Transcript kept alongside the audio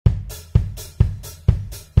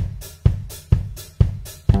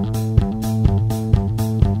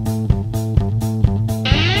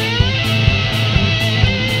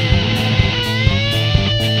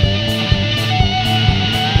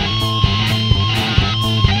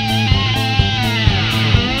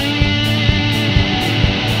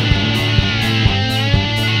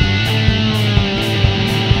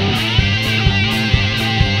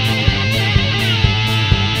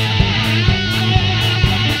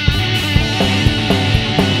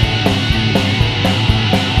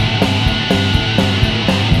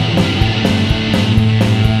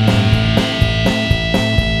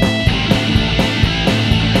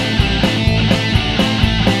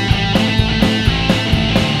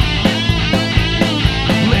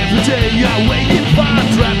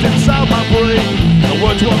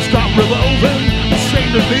words won't stop revolving. It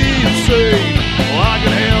seemed to be insane. Well, I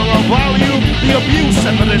can hear the volume, the abuse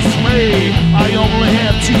and the dismay. I only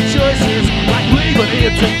have two choices, like leaving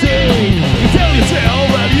here today. You tell yourself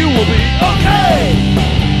that you will be okay.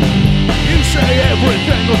 You say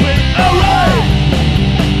everything will be alright.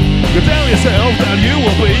 You tell yourself that you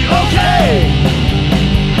will be okay.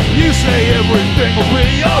 You say everything will be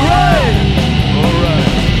alright. Alright.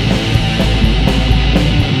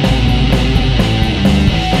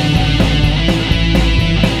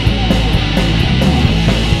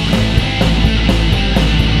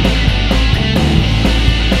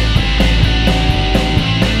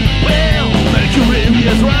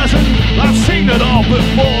 Rising, I've seen it all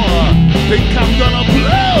before. Think I'm gonna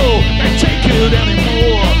blow, can't take it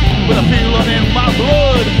anymore. But a feeling in my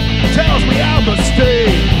blood tells me I must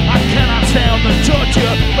stay. I cannot stand the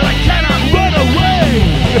torture, but I cannot run away.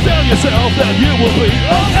 You tell yourself that you will be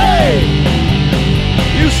okay.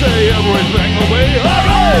 You say everything will be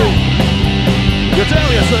alright. You tell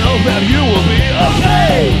yourself that you will be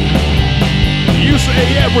okay. You say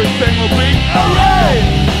everything will be alright.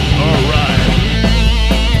 Alright.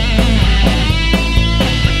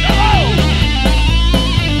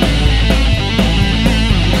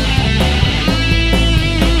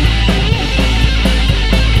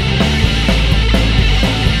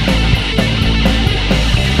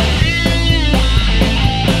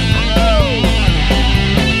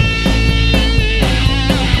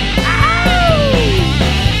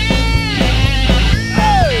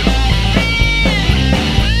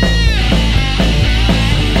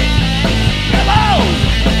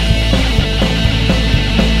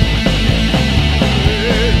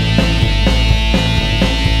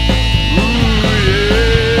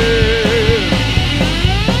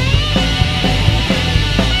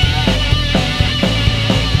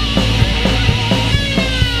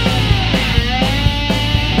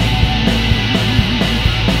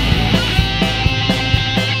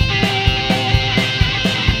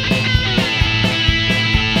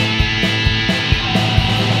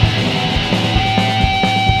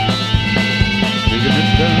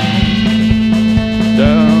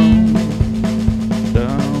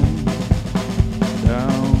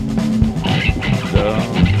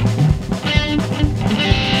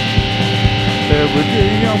 Every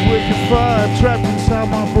day I'm waking fire trapped inside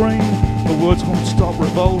my brain. The words won't stop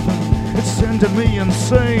revolving, it's sending me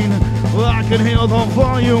insane. Well, I can hear the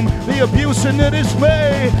volume, the abuse and the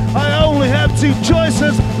dismay. I only have two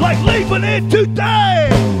choices, like leaving it today.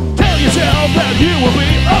 Tell yourself that you will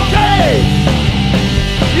be okay.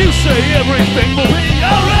 You say everything will be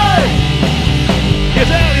alright. You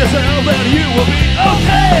tell yourself that you will be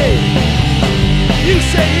okay. You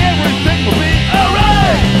say everything will be